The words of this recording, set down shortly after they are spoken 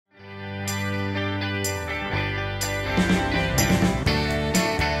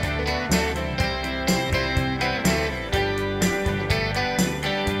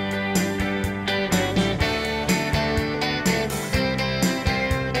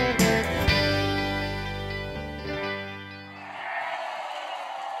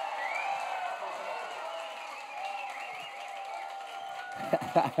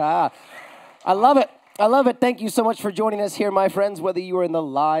I love it. I love it. Thank you so much for joining us here, my friends, whether you are in the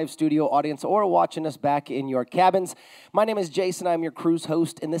live studio audience or watching us back in your cabins. My name is Jason. I'm your cruise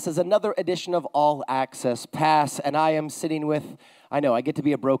host, and this is another edition of All Access Pass, and I am sitting with, I know, I get to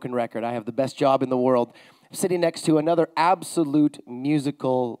be a broken record. I have the best job in the world. I'm sitting next to another absolute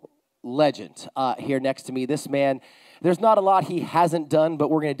musical legend here next to me. This man, there's not a lot he hasn't done, but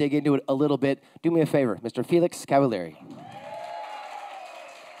we're going to dig into it a little bit. Do me a favor, Mr. Felix Cavaliere.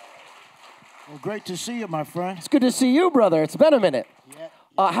 Well, great to see you, my friend. It's good to see you, brother. It's been a minute.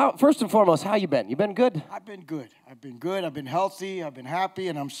 Yeah. First and foremost, how you been? You been good? I've been good. I've been good. I've been healthy. I've been happy,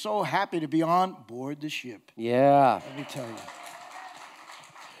 and I'm so happy to be on board the ship. Yeah. Let me tell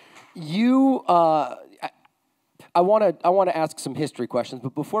you. You, I want to ask some history questions,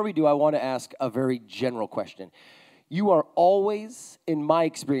 but before we do, I want to ask a very general question. You are always, in my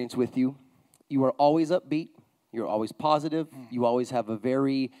experience with you, you are always upbeat. You're always positive. You always have a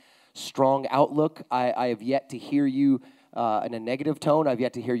very strong outlook. I have yet to hear you in a negative tone. I've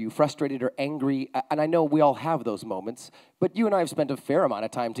yet to hear you frustrated or angry. And I know we all have those moments, but you and I have spent a fair amount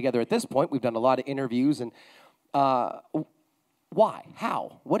of time together at this point. We've done a lot of interviews. And why?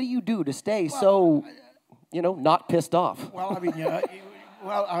 How? What do you do to stay so, not pissed off? Well, I mean,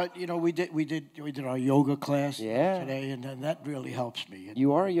 we did our yoga class today, and that really helps me.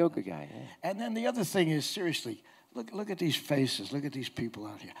 You are a yoga guy. Yeah. And then the other thing is, seriously, look at these faces. Look at these people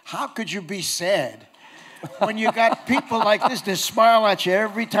out here. How could you be sad when you got people like this that smile at you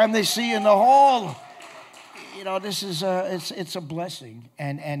every time they see you in the hall? This is it's a blessing,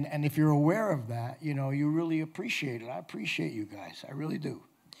 and if you're aware of that, you really appreciate it. I appreciate you guys. I really do.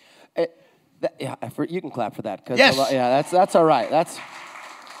 You can clap for that. Yes. That's all right. That's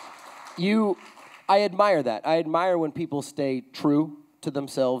you. I admire that. I admire when people stay true to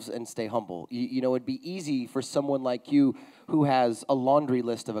themselves and stay humble. It'd be easy for someone like you who has a laundry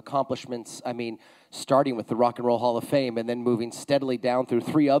list of accomplishments. I mean, starting with the Rock and Roll Hall of Fame and then moving steadily down through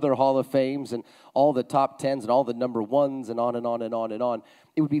 3 other Hall of Fames and all the top 10s and all the number 1s and on and on and on and on.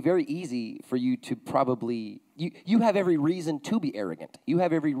 It would be very easy for you to probably, you have every reason to be arrogant. You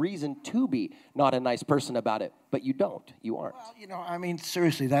have every reason to be not a nice person about it, but you don't. You aren't. Well,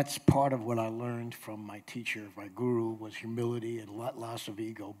 seriously, that's part of what I learned from my teacher, my guru, was humility and loss of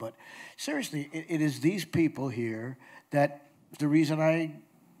ego. But seriously, it is these people here that the reason I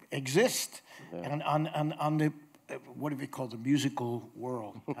exist and on the what do we call the musical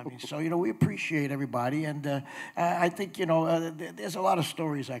world? I mean, so we appreciate everybody, and I think there's a lot of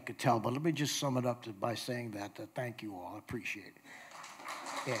stories I could tell, but let me just sum it up by saying that thank you all, I appreciate it.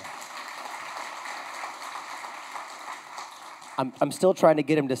 Yeah. I'm still trying to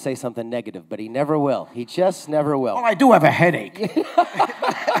get him to say something negative, but he never will. He just never will. Well, I do have a headache.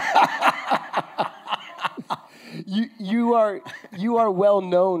 You are well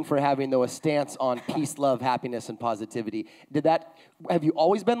known for having, though, a stance on peace, love, happiness, and positivity. Have you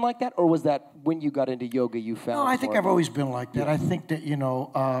always been like that, or was that when you got into yoga you found? No, I think I've always been like that. I think that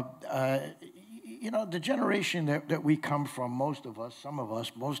the generation that we come from, most of us,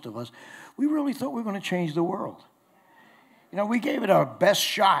 we really thought we were going to change the world. We gave it our best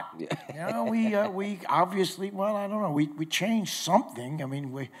shot. We obviously, well, I don't know, we changed something. I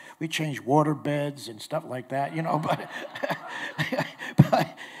mean, we changed water beds and stuff like that,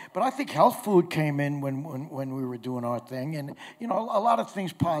 but I think health food came in when we were doing our thing, and, a lot of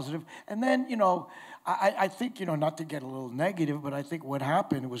things positive. And then, I think, not to get a little negative, but I think what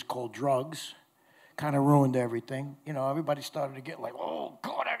happened was called drugs. Kind of ruined everything. Everybody started to get like, oh,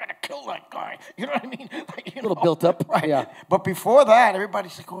 God, I got to kill that guy. You know what I mean? Like, a little built up. Right. Yeah. But before that,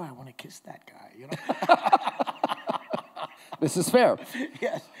 everybody's like, oh, I want to kiss that guy. This is fair.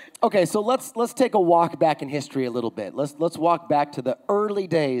 Yes. Okay, so let's take a walk back in history a little bit. Let's walk back to the early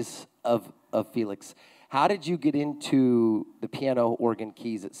days of Felix. How did you get into the piano, organ,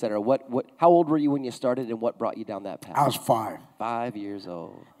 keys, et cetera? How old were you when you started, and what brought you down that path? I was 5. 5 years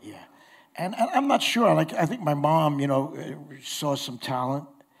old. Yeah. And I'm not sure. Like, I think my mom, saw some talent,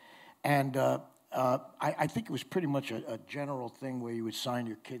 and I think it was pretty much a general thing where you would sign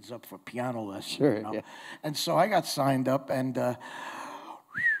your kids up for piano lessons. Sure. Yeah. And so I got signed up, and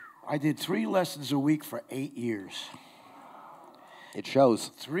I did 3 lessons a week for 8 years. It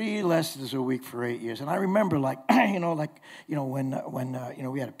shows. 3 lessons a week for 8 years. And I remember, like, when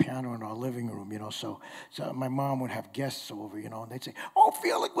we had a piano in our living room, so my mom would have guests over, and they'd say, "Oh,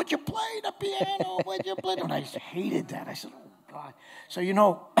 Felix, would you play the piano? Would you play?" And I hated that. I said, "Oh, God." So, I'd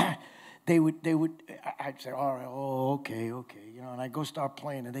say, "All right, oh, okay, and I'd go start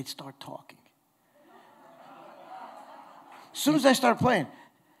playing, and they'd start talking. As soon as I start playing,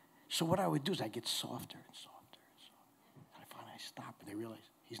 so what I would do is I'd get softer and softer. I stop, and they realize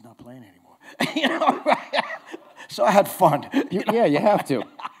he's not playing anymore. So I had fun. Yeah, you have to.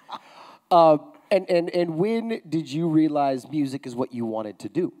 And when did you realize music is what you wanted to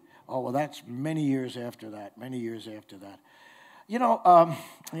do? Oh, well, that's many years after that.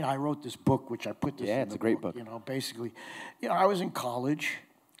 I wrote this book, which I put this in it's a great book. Basically, I was in college.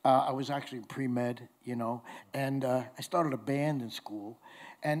 I was actually in pre-med, and I started a band in school.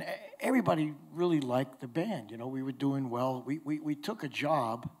 And everybody really liked the band. We were doing well. We took a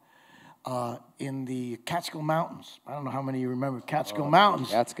job in the Catskill Mountains. I don't know how many of you remember Catskill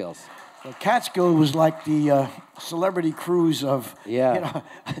Mountains. Catskills. So Catskill was like the celebrity cruise of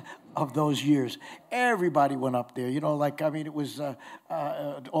of those years. Everybody went up there. It was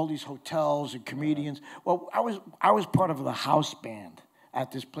all these hotels and comedians. Well, I was part of the house band at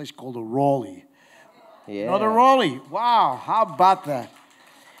this place called the Raleigh. Yeah. The Raleigh. Wow, how about that?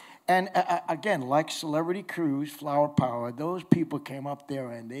 And again, like Celebrity Cruise, Flower Power, those people came up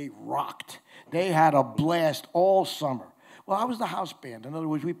there and they rocked. They had a blast all summer. Well, I was the house band. In other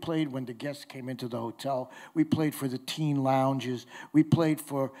words, we played when the guests came into the hotel. We played for the teen lounges. We played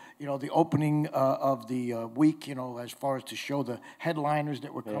for, the opening of the week, as far as to show the headliners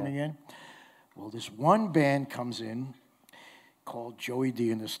that were coming in. Well, this one band comes in called Joey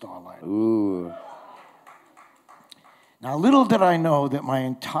D and the Starliners. Ooh. Now, little did I know that my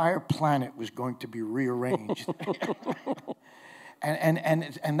entire planet was going to be rearranged.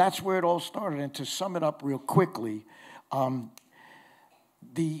 and that's where it all started. And to sum it up real quickly,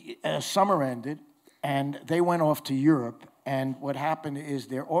 the summer ended, and they went off to Europe. And what happened is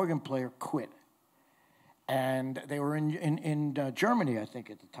their organ player quit. And they were in Germany, I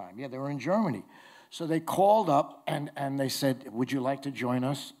think, at the time. Yeah, they were in Germany. So they called up, and they said, "Would you like to join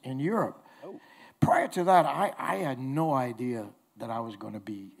us in Europe?" Prior to that, I had no idea that I was going to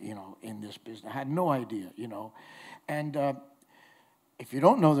be, in this business. I had no idea, And if you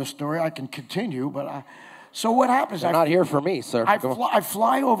don't know the story, I can continue. But so what happens? They're not here for me, sir. I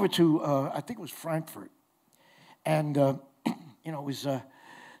fly over to, I think it was Frankfurt. And, it was,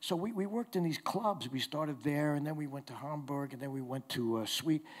 so we worked in these clubs. We started there, and then we went to Hamburg, and then we went to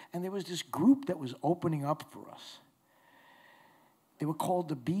Sweden. And there was this group that was opening up for us. They were called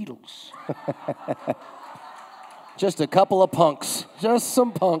the Beatles. Just a couple of punks. Just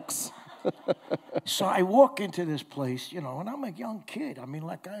some punks. So I walk into this place, and I'm a young kid. I mean,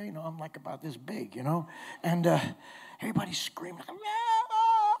 I'm like about this big, And everybody's screaming.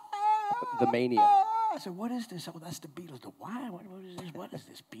 The mania. I said, "What is this?" "Oh, that's the Beatles." "Why? What is this? What is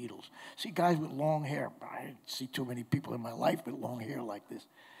this Beatles?" See guys with long hair. I didn't see too many people in my life with long hair like this.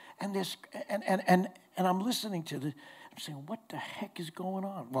 And this, and I'm listening to the. I'm saying, what the heck is going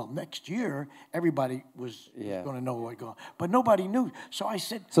on? Well, next year, everybody was going to know what was going on. But nobody knew. So I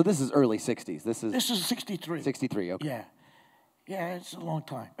said... So this is early 60s. This is 63. 63, okay. Yeah. Yeah, it's a long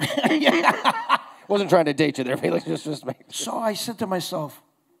time. Wasn't trying to date you there, Felix. Just make So I said to myself,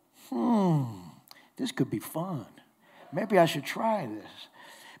 this could be fun. Maybe I should try this.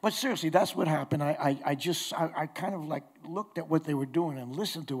 But seriously, that's what happened. I kind of like looked at what they were doing and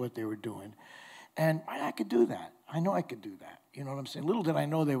listened to what they were doing. And I could do that. I know I could do that. You know what I'm saying? Little did I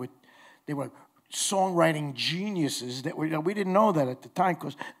know they were songwriting geniuses that were. We didn't know that at the time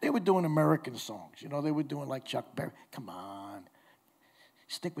because they were doing American songs. They were doing like Chuck Berry. Come on,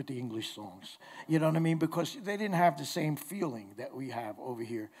 stick with the English songs. You know what I mean? Because they didn't have the same feeling that we have over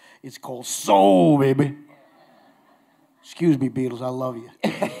here. It's called soul, baby. Excuse me, Beatles. I love you.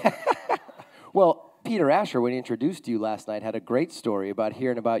 Well, Peter Asher, when he introduced you last night, had a great story about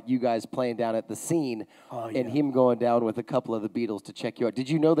hearing about you guys playing down at the Scene and him going down with a couple of the Beatles to check you out. Did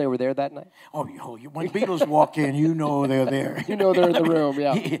you know they were there that night? Oh, when Beatles walk in, you know they're there. You know they're in the room,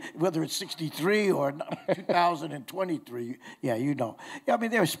 yeah. Whether it's 63 or 2023, yeah, you know. Yeah, I mean,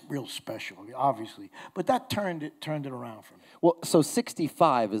 they're real special, obviously. But that turned it around for me. Well, so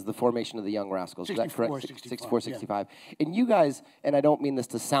 65 is the formation of the Young Rascals. 64, is that correct? 65, 65. Yeah. And you guys, and I don't mean this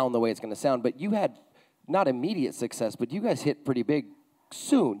to sound the way it's going to sound, but you had not immediate success, but you guys hit pretty big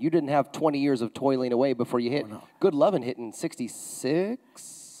soon. You didn't have 20 years of toiling away before you hit. Oh, no. Good Lovin' hit in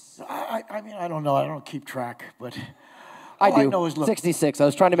 66? I mean, I don't know. I don't keep track, but I do. I know is, look, 66. I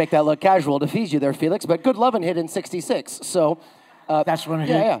was trying to make that look casual to feed you there, Felix, but Good Lovin' hit in 66. So That's when it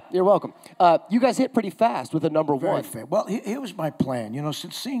Yeah, hit. yeah, you're welcome. You guys hit pretty fast with a number Very one. fair. Well, here was my plan. You know,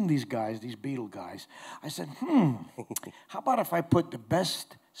 since seeing these guys, these Beatle guys, I said, how about if I put the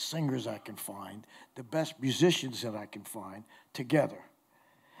best singers I can find, the best musicians that I can find together?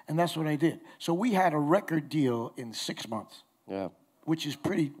 And that's what I did. So we had a record deal in 6 months. Yeah. Which is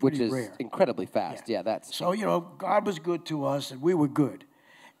pretty Which is rare. incredibly fast. Yeah, that's... So, you know, God was good to us, and we were good.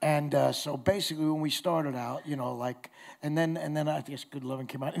 And so basically when we started out, you know, like, and then I guess Good Lovin'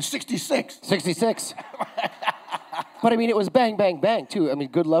 came out in 66. 66. But, I mean, it was bang, bang, bang, too. I mean,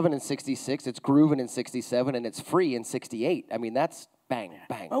 Good Lovin' in 66, it's Groovin' in 67, and it's Free in 68. I mean, that's bang,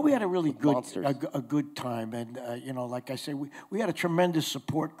 bang. Well, we had a really good monsters. a good time, and you know, like I say, we had a tremendous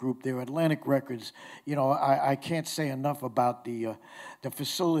support group there. Atlantic Records, you know, I can't say enough about the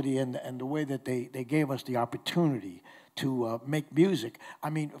facility and the way that they gave us the opportunity to make music. I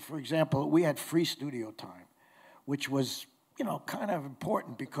mean, for example, we had free studio time, which was, you know, kind of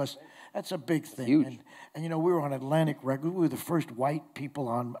important because that's a big thing. Huge. And you know, we were on Atlantic Records. We were the first white people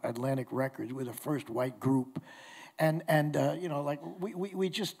on Atlantic Records. We were the first white group. And you know, like, we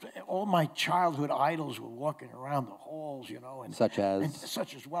just, all my childhood idols were walking around the halls, you know. And, such as? And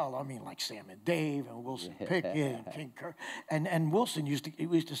such as, well, I mean, like Sam and Dave and Wilson Pickett and King Kirk. And Wilson used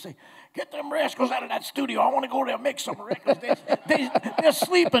to say, get them rascals out of that studio. I want to go there and make some records. They're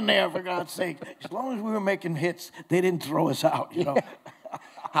sleeping there, for God's sake. As long as we were making hits, they didn't throw us out, you know.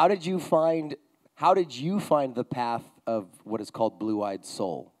 How did you find the path of what is called Blue-Eyed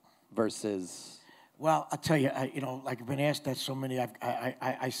Soul versus... Well, I'll tell you, you know, like I've been asked that so many,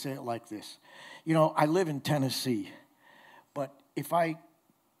 I say it like this. You know, I live in Tennessee, but if I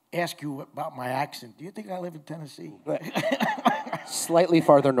ask you about my accent, do you think I live in Tennessee? Slightly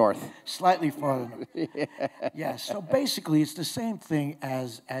farther north. Slightly farther north. Yeah, so basically it's the same thing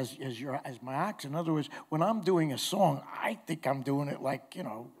as my accent. In other words, when I'm doing a song, I think I'm doing it like, you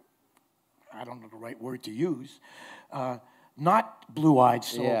know, I don't know the right word to use, not blue-eyed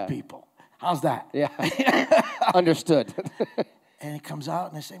soul people. How's that? Yeah. Understood. And it comes out,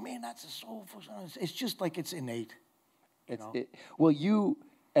 and they say, man, that's a soulful song. It's just like it's innate. Well, you,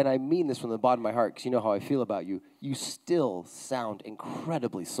 and I mean this from the bottom of my heart, because you know how I feel about you, you still sound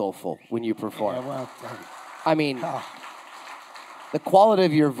incredibly soulful when you perform. Yeah, well, I mean, the quality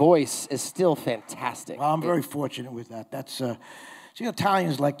of your voice is still fantastic. Well, I'm very fortunate with that. That's, see,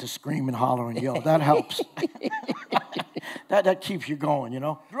 Italians like to scream and holler and yell. That helps. That keeps you going, you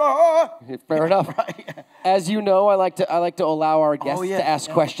know. Fair enough. Right. As you know, I like to allow our guests to ask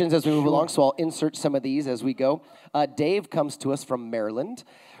yeah. questions as we move Sure. along, so I'll insert some of these as we go. Dave comes to us from Maryland.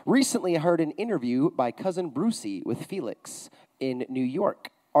 Recently, I heard an interview by Cousin Brucey with Felix in New York.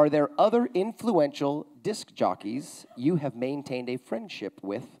 Are there other influential disc jockeys you have maintained a friendship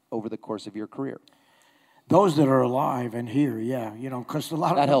with over the course of your career? Those that are alive and here, yeah, you know, because a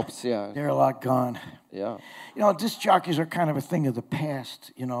lot of that them, helps, yeah. They're a lot gone. Yeah. You know, disc jockeys are kind of a thing of the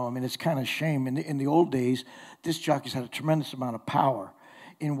past. You know, I mean, it's kind of a shame. In the old days, disc jockeys had a tremendous amount of power,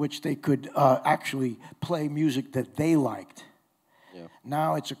 in which they could actually play music that they liked. Yeah.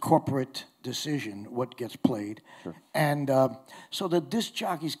 Now it's a corporate decision what gets played. Sure. And so the disc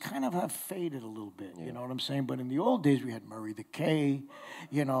jockeys kind of have faded a little bit, you know what I'm saying? But in the old days, we had Murray the K,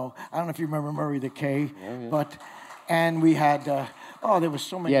 you know. I don't know if you remember Murray the K, but, and we had, there was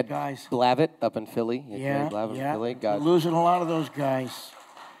so many guys. Blavitt up in Philly. Blavitt in Philly. God. We're losing a lot of those guys.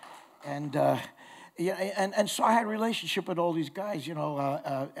 And, and so I had a relationship with all these guys, you know,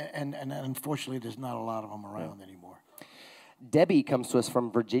 and unfortunately there's not a lot of them around anymore. Debbie comes to us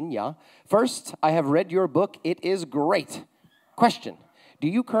from Virginia. First, I have read your book. It is great. Question, do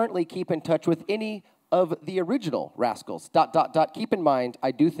you currently keep in touch with any of the original Rascals? ... Keep in mind,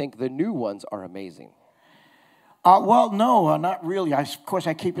 I do think the new ones are amazing. Well, no, not really. Of course,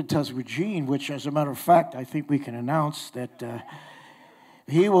 I keep in touch with Gene, which, as a matter of fact, I think we can announce that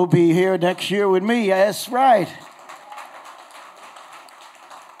he will be here next year with me. Yes, right.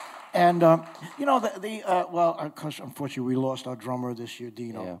 And, you know, well, of course, unfortunately, we lost our drummer this year,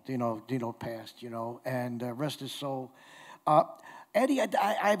 Dino. Yeah. Dino passed, you know, and rest his soul. Eddie,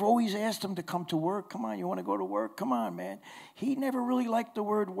 I've always asked him to come to work. Come on, you want to go to work? Come on, man. He never really liked the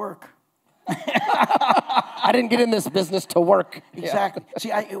word work. I didn't get in this business to work. Exactly.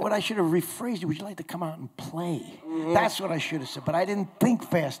 Yeah. See, what I should have rephrased it, would you like to come out and play? Mm-hmm. That's what I should have said, but I didn't think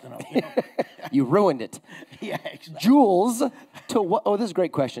fast enough. You know? You ruined it. Yeah, exactly. Jules, to what? Oh, this is a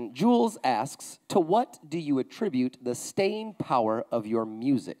great question. Jules asks, to what do you attribute the staying power of your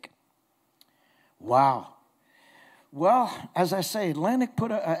music? Wow. Well, as I say, Atlantic the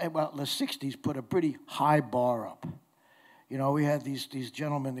 60s put a pretty high bar up. You know, we had these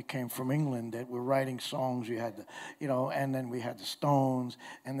gentlemen that came from England that were writing songs. We had the, you know, and then we had the Stones,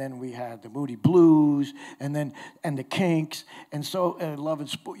 and then we had the Moody Blues, and the Kinks, and so Love and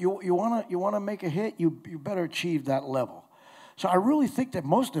Sport. You wanna make a hit, you better achieve that level. So I really think that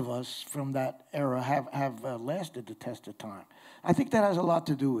most of us from that era have lasted the test of time. I think that has a lot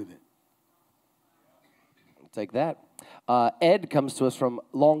to do with it. I'll take that. Ed comes to us from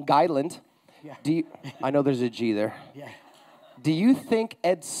Long Island. Yeah. I know there's a G there. Yeah. Do you think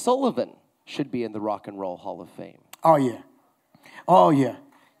Ed Sullivan should be in the Rock and Roll Hall of Fame? Oh, yeah. Oh, yeah.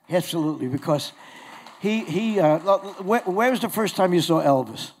 Absolutely, because where was the first time you saw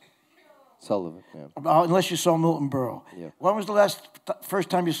Elvis? Sullivan, yeah. Unless you saw Milton Berle. Yeah. When was the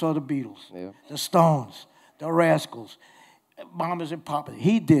first time you saw the Beatles? Yeah. The Stones, the Rascals, Mamas and Papas.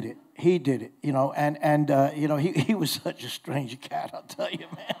 He did it. He did it, you know, and you know, he was such a strange cat, I'll tell you,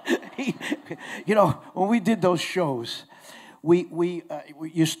 man. You know, when we did those shows,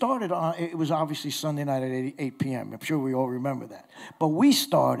 you started on, it was obviously Sunday night at 8 p.m. I'm sure we all remember that. But we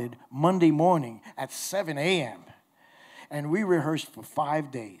started Monday morning at 7 a.m. And we rehearsed for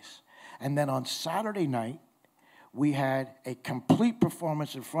 5 days. And then on Saturday night, we had a complete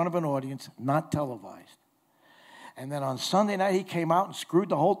performance in front of an audience, not televised. And then on Sunday night, he came out and screwed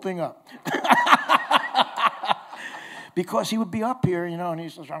the whole thing up. Because he would be up here, you know, and he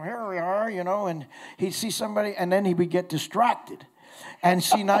says, here we are, you know, and he'd see somebody, and then he would get distracted. And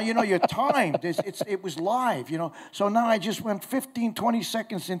see, now, you know, you're timed. It was live, you know. So now I just went 15, 20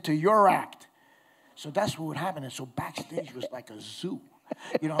 seconds into your act. So that's what would happen. And so backstage was like a zoo.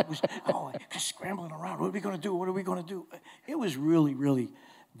 You know, it was, just scrambling around. What are we going to do? What are we going to do? It was really, really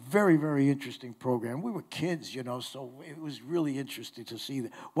very, very interesting program. We were kids, you know, so it was really interesting to see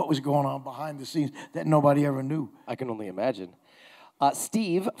what was going on behind the scenes that nobody ever knew. I can only imagine.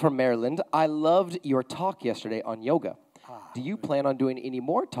 Steve from Maryland, I loved your talk yesterday on yoga. Do you plan on doing any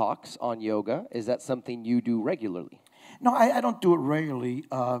more talks on yoga? Is that something you do regularly? No, I don't do it regularly,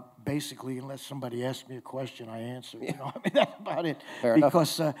 basically, unless somebody asks me a question, I answer. You know, I mean, that's about it. Fair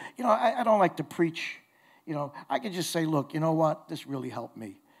because, you know, I don't like to preach. You know, I can just say, look, you know what? This really helped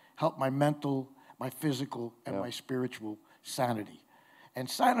me. Helped my mental, my physical, and my spiritual sanity. And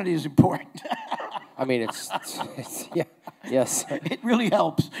sanity is important. I mean, it's yeah, yes. It really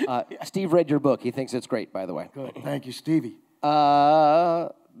helps. Steve read your book. He thinks it's great, by the way. Good. Thank you, Stevie. Bill,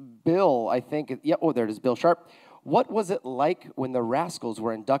 I think, oh, there it is, Bill Sharp. What was it like when the Rascals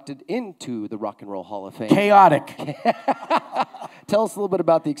were inducted into the Rock and Roll Hall of Fame? Chaotic. Tell us a little bit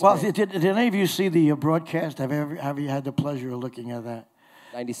about the experience. Well, did any of you see the broadcast? Have you had the pleasure of looking at that?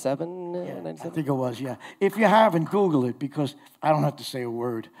 97? Yeah, 97? I think it was, yeah. If you haven't, Google it, because I don't have to say a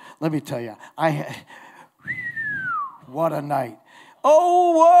word. Let me tell you, what a night.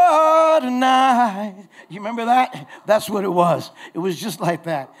 Oh, what a night. You remember that? That's what it was. It was just like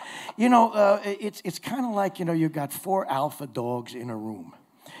that. You know, it's kind of like, you know, you got 4 alpha dogs in a room.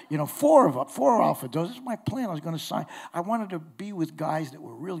 You know, 4 alpha dogs. This is my plan. I was going to sign. I wanted to be with guys that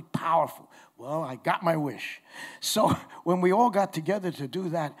were really powerful. Well, I got my wish. So when we all got together to do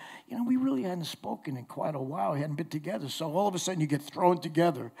that, you know, we really hadn't spoken in quite a while. We hadn't been together. So all of a sudden you get thrown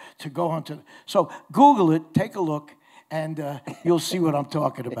together to go on to. So Google it, take a look, and you'll see what I'm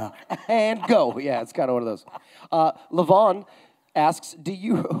talking about. And go. Yeah, it's kind of one of those. Levon asks, do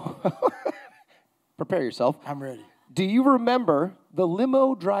you... Prepare yourself. I'm ready. Do you remember the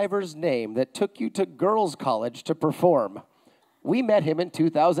limo driver's name that took you to girls' college to perform? We met him in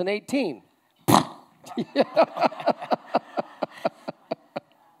 2018.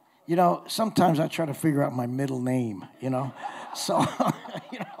 You know, sometimes I try to figure out my middle name, you know. So,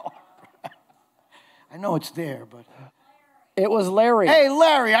 you know, I know it's there, but... It was Larry. Hey,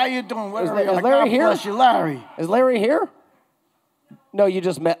 Larry, how you doing? Is Larry here? Bless you, Larry. Is Larry here? No, you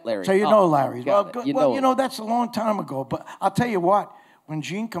just met Larry. So you know Larry. Well, you know that's a long time ago. But I'll tell you what, when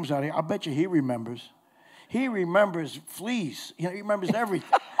Gene comes out here, I'll bet you he remembers. He remembers fleas. You know, he remembers everything.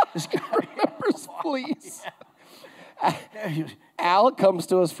 This guy remembers fleas. Al comes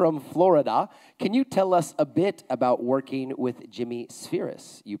to us from Florida. Can you tell us a bit about working with Jimmy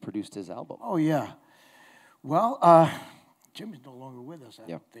Spheris? You produced his album. Oh, yeah. Well, Jimmy's no longer with us, I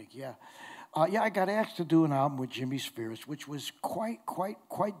don't think, yeah. I got asked to do an album with Jimmy Spheris, which was quite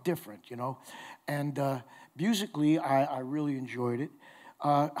different, you know. And musically, I really enjoyed it.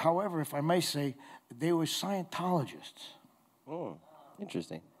 However, if I may say, they were Scientologists. Oh,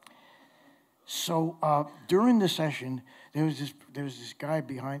 interesting. So during the session, there was this guy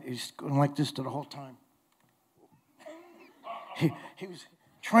behind. He's going like this to the whole time. He was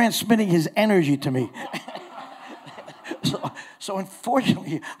transmitting his energy to me. So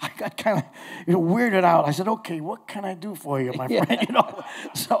unfortunately, I got kind of weirded out. I said, "Okay, what can I do for you, my friend?"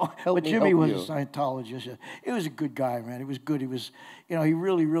 So, but Jimmy was a Scientologist. He was a good guy, man. He was good. He was, he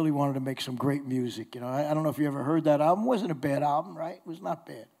really, really wanted to make some great music. I don't know if you ever heard that album. It wasn't a bad album, right? It was not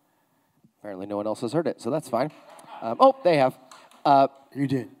bad. Apparently, no one else has heard it, so that's fine. They have. You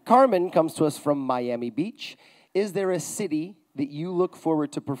did. Carmen comes to us from Miami Beach. Is there a city that you look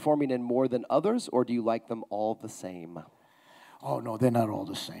forward to performing in more than others, or do you like them all the same? Oh, no, they're not all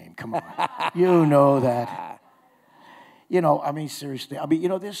the same. Come on. You know that. I mean, seriously. I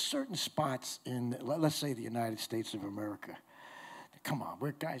mean, there's certain spots in, let's say, the United States of America. Come on,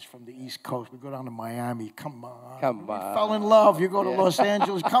 we're guys from the East Coast. We go down to Miami. Come on. Come on. We fell in love. You go to Los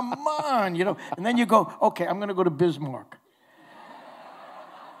Angeles. Come on, And then you go, okay, I'm going to go to Bismarck.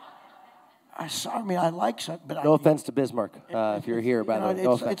 I like something, but no offense to Bismarck, if you're here, by the way.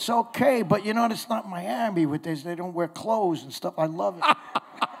 No it's okay, but it's not Miami with this. They don't wear clothes and stuff. I love it.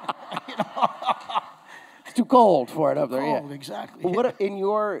 It's too cold for it up there. Cold, exactly. What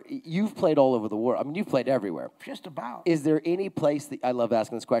you've played all over the world. I mean, you've played everywhere. Just about. Is there any place that I love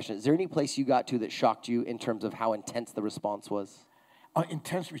asking this question? Is there any place you got to that shocked you in terms of how intense the response was?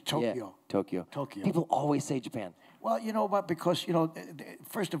 Intense was Tokyo. Yeah, Tokyo. People always say Japan. Well, you know what? Because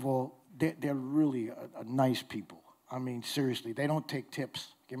first of all, they're really a nice people. I mean, seriously, they don't take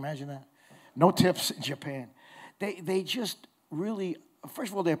tips. Can you imagine that? No tips in Japan. They just really,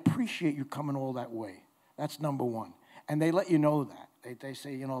 first of all, they appreciate you coming all that way. That's number one. And they let you know that. They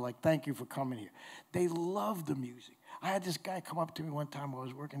say, thank you for coming here. They love the music. I had this guy come up to me one time while I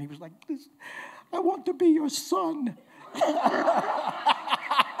was working. He was like, I want to be your son.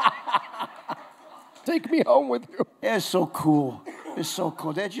 Take me home with you. It's so cool. It's so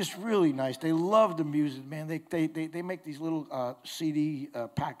cool. They're just really nice. They love the music, man. They make these little CD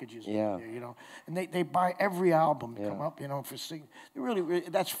packages. Yeah. There, and they buy every album come up, for singing. They really,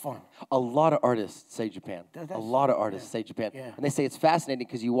 that's fun. A lot of artists say Japan. A lot of artists say Japan. Yeah. And they say it's fascinating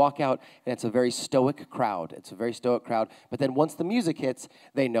because you walk out and it's a very stoic crowd. It's a very stoic crowd. But then once the music hits,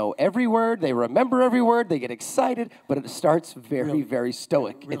 they know every word. They remember every word. They get excited. But it starts very, very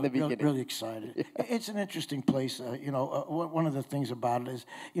stoic in the beginning. Really excited. It's an interesting place. One of the things about it is,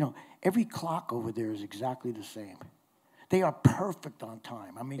 every clock over there is exactly the same. They are perfect on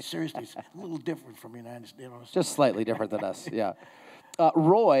time. I mean, seriously, it's a little different from the United States. Just slightly different than us, yeah.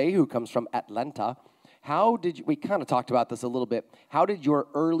 Roy, who comes from Atlanta, we kind of talked about this a little bit. How did your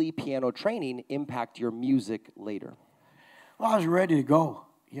early piano training impact your music later? Well, I was ready to go.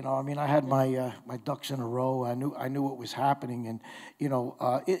 I had my ducks in a row. I knew what was happening, and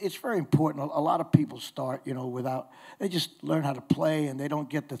it's very important. A lot of people start, they just learn how to play, and they don't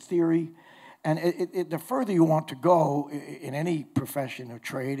get the theory. And the further you want to go in any profession or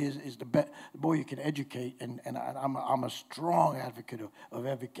trade is the more you can educate. And I'm a strong advocate of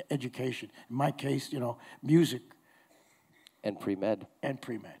education. In my case, music and pre-med.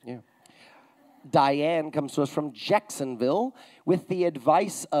 Yeah. Diane comes to us from Jacksonville with the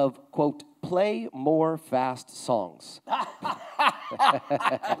advice of, quote, play more fast songs.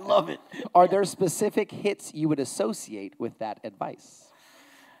 I love it. Are there specific hits you would associate with that advice?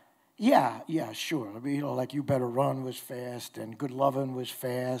 Yeah, sure. I mean, like You Better Run was fast, and Good Lovin' was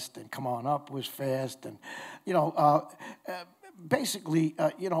fast, and Come On Up was fast, and, basically,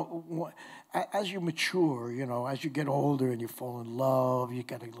 as you mature, as you get older and you fall in love, you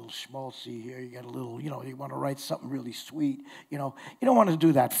got a little schmaltzy here, you got a little, you want to write something really sweet, you don't want to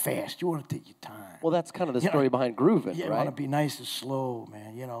do that fast. You want to take your time. Well, that's kind of the story behind Groovin', right? You want to be nice and slow,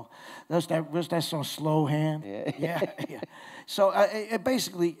 man, What's that song, Slow Hand? Yeah. So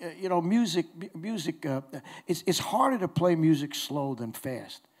basically, music, it's harder to play music slow than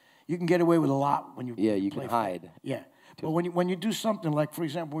fast. You can get away with a lot when you you play can hide. Fast. Yeah. But when you do something like, for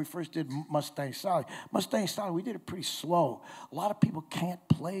example, when we first did Mustang Sally, we did it pretty slow. A lot of people can't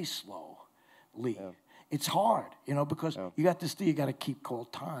play slowly. Yeah. It's hard, because you got this thing you got to keep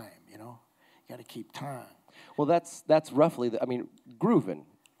called time, You got to keep time. Well, that's roughly groovin'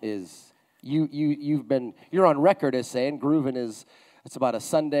 is you're on record as saying groovin' is. It's about a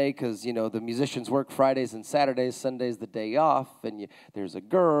Sunday because, the musicians work Fridays and Saturdays. Sunday's the day off, and there's a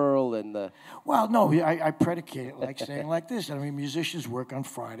girl and the... Well, no, I predicate it like saying like this. I mean, musicians work on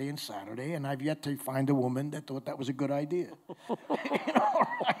Friday and Saturday, and I've yet to find a woman that thought that was a good idea.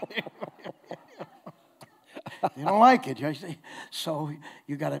 They don't like it. So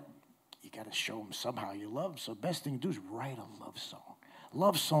you gotta show them somehow you love them. So the best thing to do is write a love song.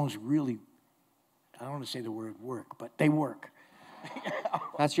 Love songs really, I don't want to say the word work, but they work.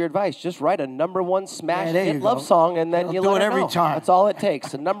 That's your advice. Just write a #1 smash hit love song, and then you do let it her every know. time. That's all it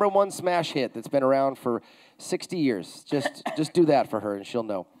takes. A #1 smash hit that's been around for 60 years. Just do that for her, and she'll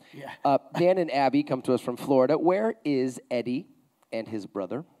know. Yeah. Dan and Abby come to us from Florida. Where is Eddie and his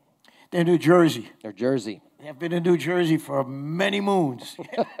brother? They're New Jersey. They're Jersey. They've been in New Jersey for many moons.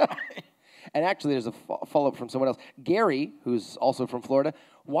 And actually, there's a follow-up from someone else. Gary, who's also from Florida,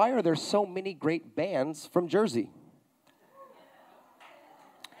 why are there so many great bands from Jersey?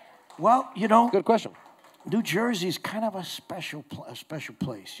 Well, you know, Good question. New Jersey is kind of a special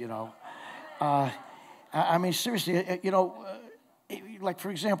place, you know. I mean, seriously, you know, like, for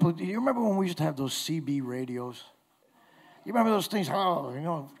example, do you remember when we used to have those CB radios? You remember those things? Oh, you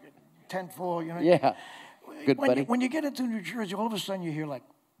know, 10-4, you know? Yeah. Good buddy. When you get into New Jersey, all of a sudden you hear like,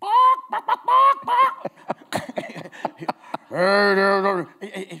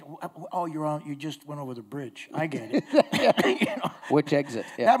 oh, you just went over the bridge. I get it. You know? Which exit?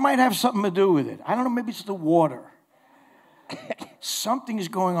 Yeah. That might have something to do with it. I don't know, maybe it's the water. Something's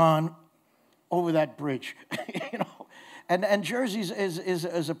going on over that bridge, you know. And Jersey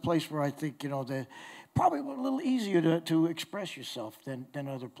is a place where I think, you know, they're probably a little easier to express yourself than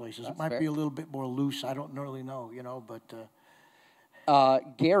other places. That's it might fair. be a little bit more loose. I don't really know, you know, but...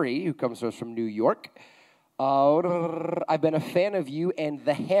 Gary, who comes to us from New York. I've been a fan of you and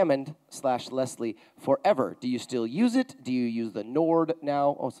the Hammond/Leslie forever. Do you still use it? Do you use the Nord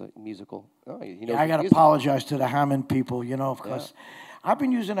now? Oh, it's a musical. Oh, you know. I got to apologize to the Hammond people, you know, because I've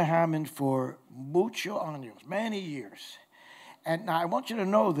been using a Hammond for mucho años, many years. And now I want you to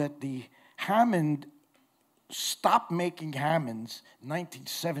know that the Hammond stopped making Hammonds in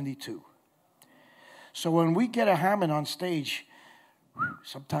 1972. So when we get a Hammond on stage,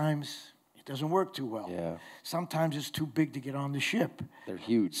 sometimes it doesn't work too well. Yeah. Sometimes it's too big to get on the ship. They're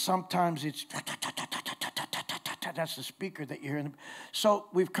huge. Sometimes it's that's the speaker that you're hearing. So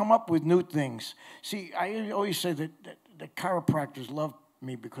we've come up with new things. See, I always say that the chiropractors love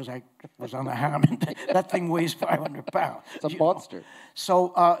me because I was on the Hammond. That thing weighs 500 pounds. It's a monster. Know?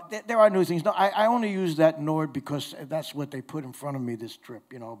 So there are new things. No, I only use that Nord because that's what they put in front of me this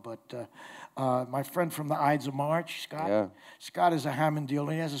trip, you know. But my friend from the Ides of March, Scott is a Hammond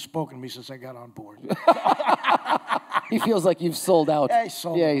dealer. He hasn't spoken to me since I got on board. He feels like you've sold out.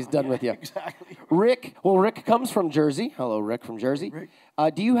 Yeah, he's done with you. Exactly. Rick comes from Jersey. Hello, Rick from Jersey. Rick.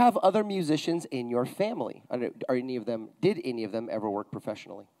 Do you have other musicians in your family? Did any of them ever work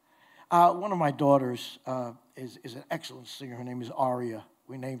professionally? One of my daughters is an excellent singer. Her name is Aria.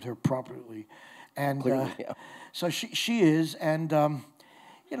 We named her properly. And Clearly, yeah. so she is. And,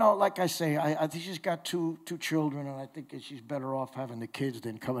 you know, like I say, I think she's got two children, and I think she's better off having the kids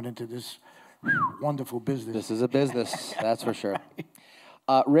than coming into this wonderful business. This is a business, that's for sure.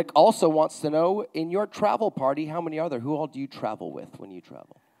 Rick also wants to know, in your travel party, how many are there? Who all do you travel with when you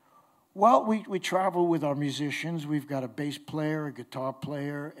travel? Well, we travel with our musicians. We've got a bass player, a guitar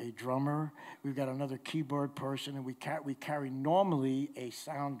player, a drummer. We've got another keyboard person, and we carry normally a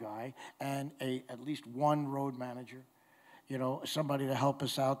sound guy and at least one road manager. You know, somebody to help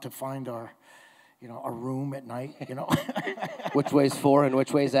us out to find our room at night. You know, which way's fore and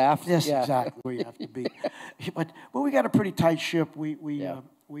which way's aft? Yes, exactly where you have to be. But we got a pretty tight ship. We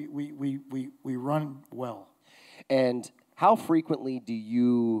run well. And how frequently do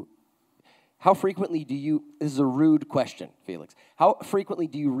you? This is a rude question, Felix. How frequently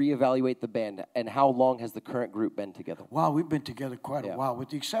do you reevaluate the band, and how long has the current group been together? Wow, we've been together quite a while, with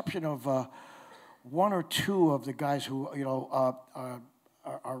the exception of one or two of the guys who, you know,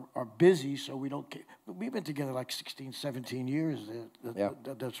 are busy, so we don't. We've been together like 16, 17 years.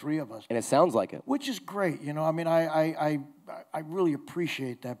 The three of us, and it sounds like it, which is great. You know, I mean, I really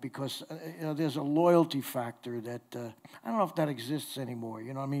appreciate that because you know, there's a loyalty factor that I don't know if that exists anymore.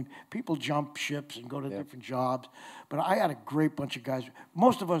 You know, I mean, people jump ships and go to different jobs, but I had a great bunch of guys.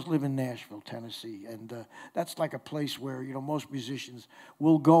 Most of us live in Nashville, Tennessee, and that's like a place where, you know, most musicians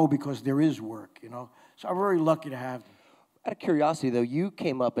will go because there is work. You know, so I'm very lucky to have them. Out of curiosity, though, you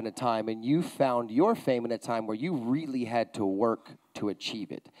came up in a time and you found your fame in a time where you really had to work to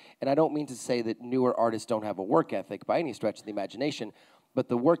achieve it. And I don't mean to say that newer artists don't have a work ethic by any stretch of the imagination, but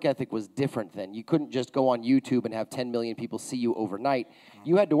the work ethic was different then. You couldn't just go on YouTube and have 10 million people see you overnight.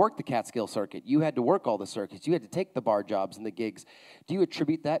 You had to work the Catskill circuit. You had to work all the circuits. You had to take the bar jobs and the gigs. Do you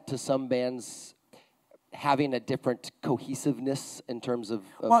attribute that to some bands having a different cohesiveness in terms of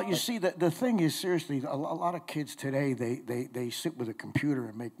well, you see, the thing is, seriously, a lot of kids today, they sit with a computer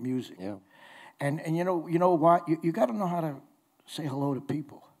and make music. Yeah. And you know what? You got to know how to say hello to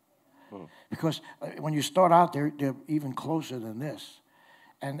people. Because when you start out, they're even closer than this.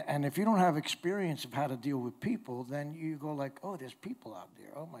 And if you don't have experience of how to deal with people, then you go like, oh, there's people out there.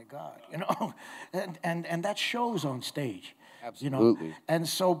 Oh my God, you know, and that shows on stage. Absolutely. You know? And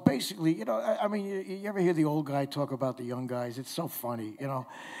so basically, you know, I mean, you ever hear the old guy talk about the young guys? It's so funny, you know.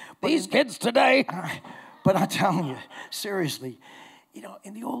 But These kids today. But I'm telling you, seriously, you know,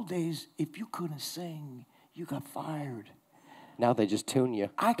 in the old days, if you couldn't sing, you got fired. Now they just tune you.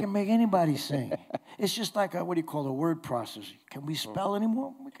 I can make anybody sing. It's just like what do you call a word processor? Can we spell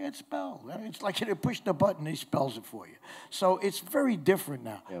anymore? We can't spell. I mean, it's like you push the button, he spells it for you. So it's very different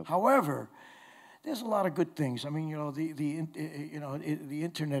now. Yep. However, there's a lot of good things. I mean, you know, the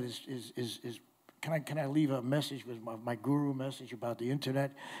internet is. Can I leave a message with my guru message about the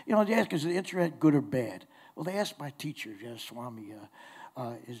internet? You know, they ask, is the internet good or bad? Well, they asked my teacher, Swami,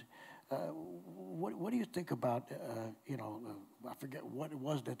 what do you think about, I forget what it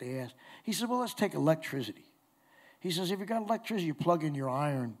was that they asked. He said, well, let's take electricity. He says, if you got electricity, you plug in your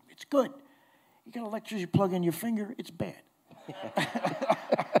iron, it's good. You got electricity, you plug in your finger, it's bad.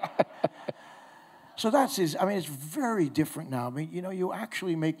 So that's I mean, it's very different now. I mean, you know, you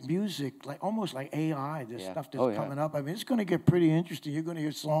actually make music like almost like AI, this stuff that's coming up. I mean, it's going to get pretty interesting. You're going to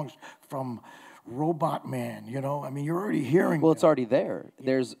hear songs from Robot Man, you know? I mean, you're already hearing Well, it's already there.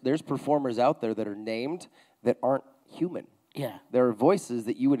 There's performers out there that are named that aren't human. Yeah. There are voices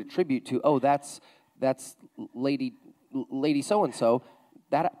that you would attribute to, oh, that's lady so-and-so.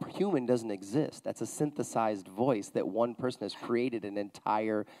 That human doesn't exist. That's a synthesized voice that one person has created an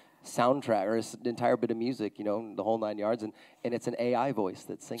entire soundtrack or an entire bit of music, you know, the whole 9 yards, and it's an AI voice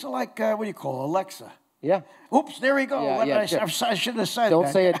that sings. So like, what do you call it, Alexa? Yeah. Oops, there we go. Yeah, I should have said Don't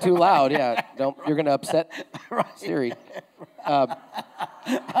that. say it too loud, yeah. You're going to upset Siri. Oh,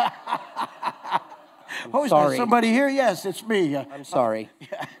 is sorry. there somebody here? Yes, it's me. I'm sorry.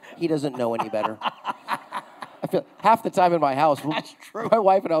 He doesn't know any better. I feel half the time in my house, That's true. My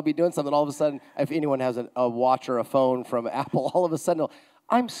wife and I will be doing something, all of a sudden, if anyone has a watch or a phone from Apple, all of a sudden,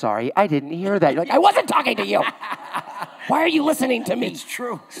 I'm sorry, I didn't hear that. You're like, I wasn't talking to you. Why are you listening to me? It's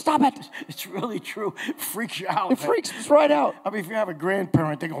true. Stop it. It's really true. It freaks you out. It freaks us right out. I mean, if you have a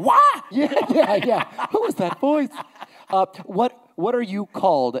grandparent, they go, what? Yeah. Who is that voice? What are you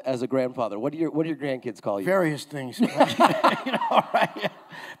called as a grandfather? What do your grandkids call you? Various things. You know, right?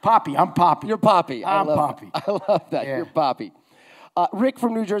 Poppy. I'm Poppy. You're Poppy. I'm Poppy. I love that. Yeah. You're Poppy. Rick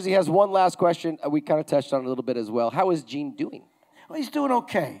from New Jersey has one last question. We kind of touched on it a little bit as well. How is Gene doing? Well, he's doing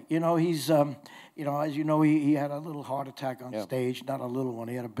okay. You know, he's, you know, as you know, he had a little heart attack on stage. Not a little one.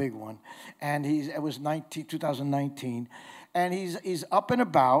 He had a big one. And it was 2019. And he's up and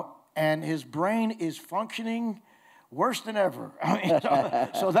about, and his brain is functioning worse than ever. I mean,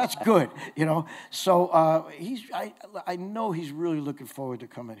 so that's good, you know. So I know he's really looking forward to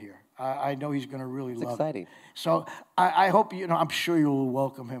coming here. I know he's going to really love exciting. it. So I hope, you know, I'm sure you'll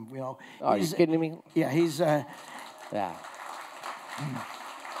welcome him, you know. Are you kidding me? Yeah, he's... yeah.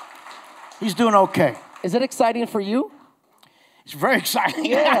 He's doing okay. Is it exciting for you? It's very exciting.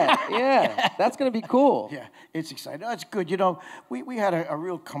 Yeah. That's going to be cool. Yeah, it's exciting. That's good. You know, we had a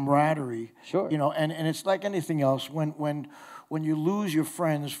real camaraderie. Sure. You know, and it's like anything else. When you lose your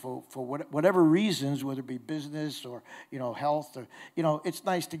friends for whatever reasons, whether it be business or, you know, health, or, you know, it's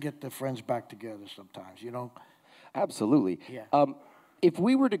nice to get the friends back together sometimes, you know. Absolutely. Yeah. If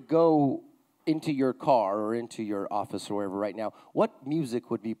we were to go into your car or into your office or wherever right now, what music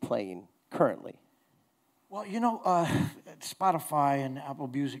would be playing currently? Well, you know, Spotify and Apple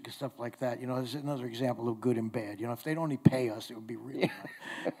Music and stuff like that, you know, is another example of good and bad. You know, if they'd only pay us, it would be really,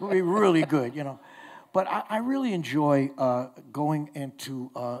 it would be really good, you know. But I really enjoy going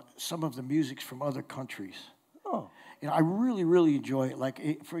into some of the musics from other countries. Oh. You know, I really, really enjoy it.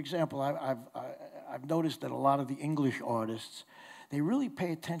 Like, for example, I've noticed that a lot of the English artists, they really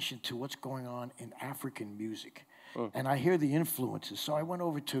pay attention to what's going on in African music. And I hear the influences. So I went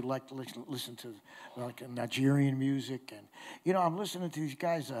over to listen to like Nigerian music, and you know, I'm listening to these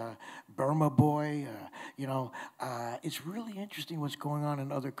guys, Burma Boy. You know, it's really interesting what's going on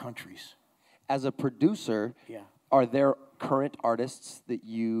in other countries. As a producer, are there current artists that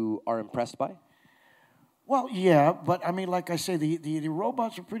you are impressed by? Well, yeah, but I mean, like I say, the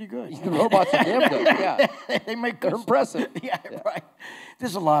robots are pretty good. The robots are damn good. Yeah, they make they're impressive. Yeah, right.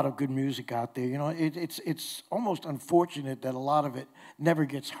 There's a lot of good music out there. You know, it's almost unfortunate that a lot of it never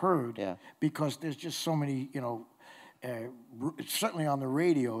gets heard. Yeah. Because there's just so many. You know, certainly on the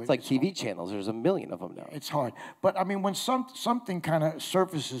radio. It's like TV channels. There's a million of them now. It's hard, but I mean, when something kind of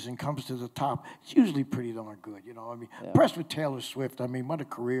surfaces and comes to the top, it's usually pretty darn good. You know, I mean, impressed with Taylor Swift. I mean, what a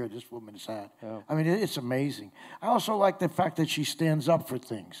career this woman has had. Yeah. I mean, it's amazing. I also like the fact that she stands up for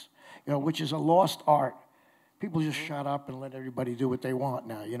things, you know, which is a lost art People just shut up and let everybody do what they want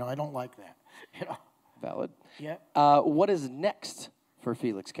now. You know, I don't like that. You know. Valid. Yeah. What is next for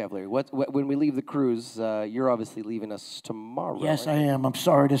Felix Cavaliere? When we leave the cruise, you're obviously leaving us tomorrow. Yes, right? I am. I'm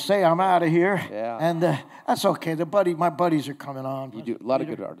sorry to say I'm out of here. Yeah. And that's okay. My buddies are coming on. You do. A lot of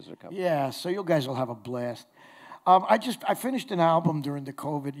good artists are coming. Yeah, so you guys will have a blast. I finished an album during the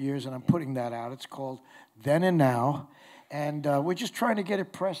COVID years, and I'm putting that out. It's called Then and Now. And we're just trying to get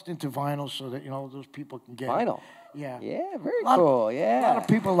it pressed into vinyl so that, you know, those people can get Vinyl. it. Yeah. Yeah, very cool. Yeah. A lot of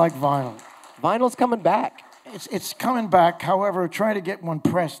people like vinyl. Vinyl's coming back. It's coming back. However, trying to get one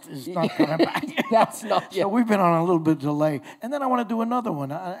pressed is not coming back. That's not yet. So we've been on a little bit of delay. And then I want to do another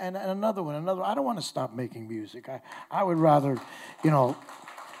one, and another one, another. I don't want to stop making music. I would rather, you know,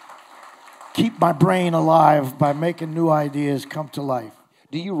 keep my brain alive by making new ideas come to life.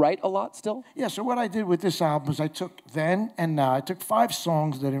 Do you write a lot still? Yeah, so what I did with this album is I took Then and Now. I took 5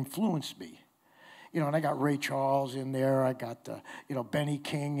 songs that influenced me. You know, and I got Ray Charles in there. I got, you know, Benny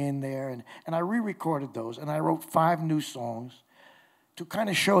King in there. And I re-recorded those. And I wrote 5 new songs to kind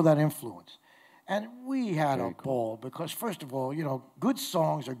of show that influence. And we had a ball because, first of all, you know, good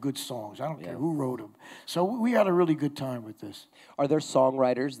songs are good songs. I don't care who wrote them. So we had a really good time with this. Are there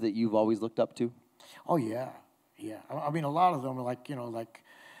songwriters that you've always looked up to? Oh, yeah. Yeah. I mean, a lot of them are like, you know, like,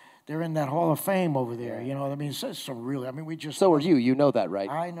 they're in that Hall of Fame over there, you know what I mean? It's so really, I mean, we just... So are you. You know that, right?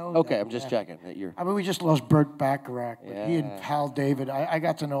 I know Okay, that, I'm just checking that you're... I mean, we just lost Burt Bacharach, but he and Hal David. I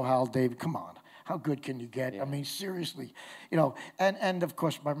got to know Hal David. Come on. How good can you get? I mean, seriously. You know, and of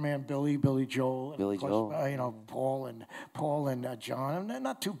course, my man Billy Joel. And of course, you know, Paul and John. And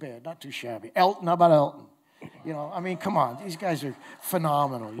not too bad, not too shabby. Elton, how about Elton? You know, I mean, come on. These guys are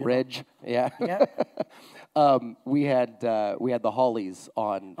phenomenal. Reg, yeah. We had the Hollies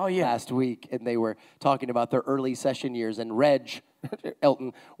on last week, and they were talking about their early session years, and Reg,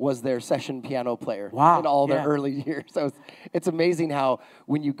 Elton, was their session piano player in all their early years. So it's amazing how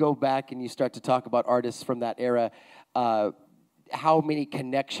when you go back and you start to talk about artists from that era, how many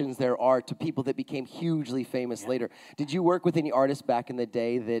connections there are to people that became hugely famous later. Did you work with any artists back in the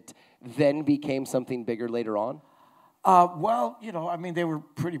day that then became something bigger later on? Well, you know, I mean, they were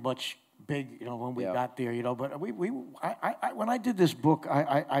pretty much big, you know, when we got there, you know. But when I did this book,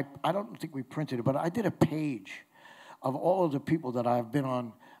 I don't think we printed it, but I did a page of all of the people that I've been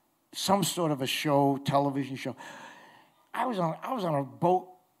on some sort of a show, television show. I was on a boat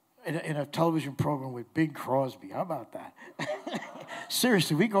in a television program with Bing Crosby. How about that?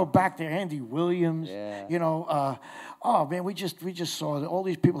 Seriously, we go back there. Andy Williams, you know. Oh man, we just saw that all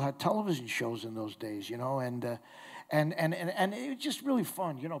these people had television shows in those days, you know, and it was just really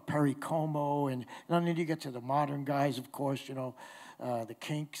fun, you know. Perry Como, and then you get to the modern guys, of course, you know, the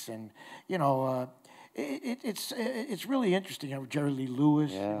Kinks, and you know, it's really interesting. You know, Jerry Lee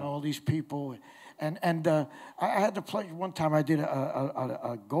Lewis, you know, all these people. And I had the pleasure one time. I did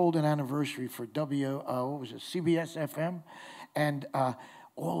a golden anniversary for CBS FM, and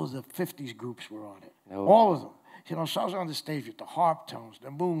all of the '50s groups were on it. All of them. You know, so I was on the stage with the Harp Tones, the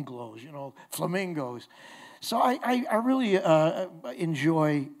Moon Glows, you know, Flamingos. So I really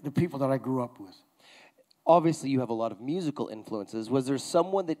enjoy the people that I grew up with. Obviously, you have a lot of musical influences. Was there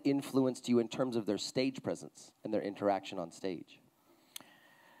someone that influenced you in terms of their stage presence and their interaction on stage?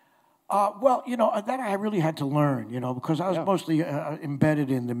 Well, you know, that I really had to learn, you know, because I was mostly embedded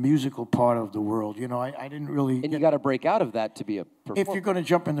in the musical part of the world. You know, I didn't really. And you got to break out of that to be a performer. If you're going to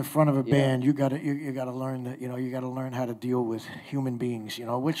jump in the front of a band, you got to learn that. You know, you got to learn how to deal with human beings. You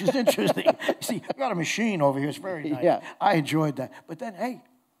know, which is interesting. See, I got a machine over here. It's very nice. Yeah. I enjoyed that. But then, hey,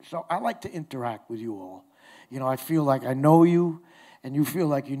 so I like to interact with you all. You know, I feel like I know you, and you feel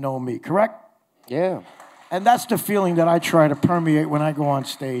like you know me. Correct? Yeah. And that's the feeling that I try to permeate when I go on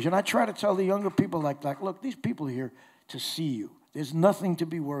stage. And I try to tell the younger people, like, look, these people are here to see you. There's nothing to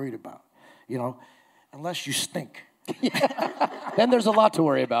be worried about, you know, unless you stink. Then there's a lot to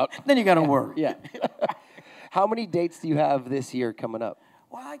worry about. Then you got to worry. Yeah. How many dates do you have this year coming up?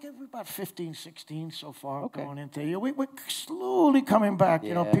 Well, I guess we're about 15, 16 so far going into you. We're slowly coming back.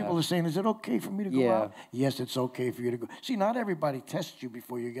 You know, people are saying, is it okay for me to go out? Yes, it's okay for you to go. See, not everybody tests you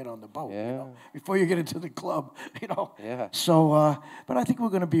before you get on the boat, you know, before you get into the club, you know. Yeah. So, but I think we're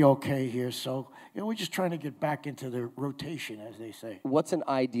going to be okay here. So, you know, we're just trying to get back into the rotation, as they say. What's an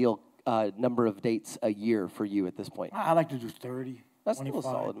ideal number of dates a year for you at this point? I like to do 30. That's 25.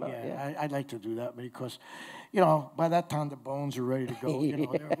 Still a solid amount. Yeah. I'd like to do that because, you know, by that time the bones are ready to go. You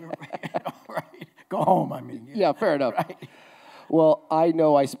know, right? Go home. I mean. Yeah, fair enough. Right. Well, I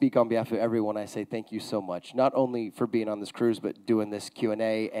know I speak on behalf of everyone. I say thank you so much, not only for being on this cruise, but doing this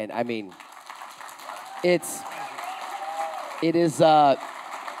Q&A. And I mean, it is.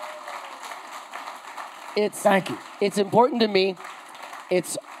 Thank you. It's important to me.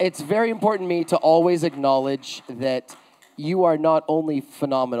 It's very important to me to always acknowledge that you are not only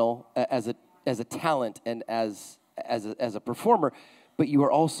phenomenal as a talent and as a performer, but you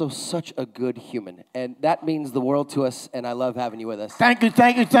are also such a good human. And that means the world to us, and I love having you with us. Thank you,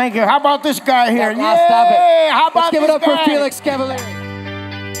 thank you, thank you. How about this guy here? Yeah, stop it. How about Let's give it up guy? for Felix Cavaliere.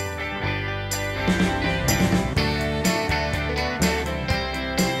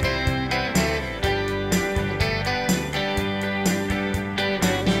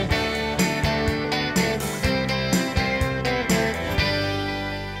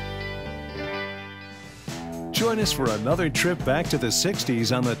 Join us for another trip back to the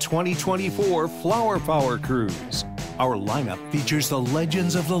 60s on the 2024 Flower Power Cruise. Our lineup features the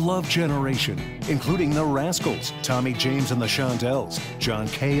legends of the Love Generation, including the Rascals, Tommy James and the Shondells, John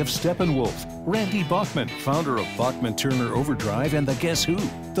Kay of Steppenwolf, Randy Bachman, founder of Bachman-Turner Overdrive and the Guess Who,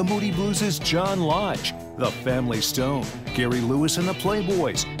 the Moody Blues' John Lodge, the Family Stone, Gary Lewis and the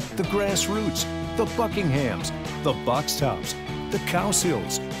Playboys, the Grassroots, the Buckinghams, the Box Tops, the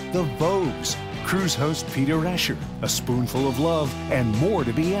Cowsills, the Vogues, cruise host Peter Asher, A Spoonful of Love, and more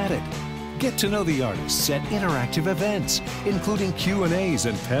to be added. Get to know the artists at interactive events, including Q&As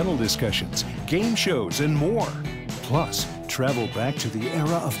and panel discussions, game shows, and more. Plus, travel back to the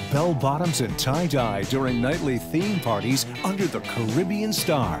era of bell-bottoms and tie-dye during nightly theme parties under the Caribbean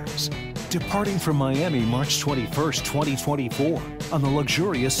stars. Departing from Miami March 21st, 2024 on the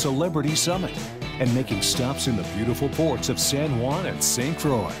luxurious Celebrity Summit and making stops in the beautiful ports of San Juan and St.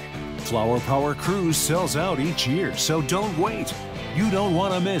 Croix. Flower Power Cruise sells out each year, so don't wait. You don't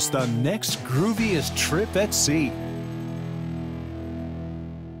want to miss the next grooviest trip at sea.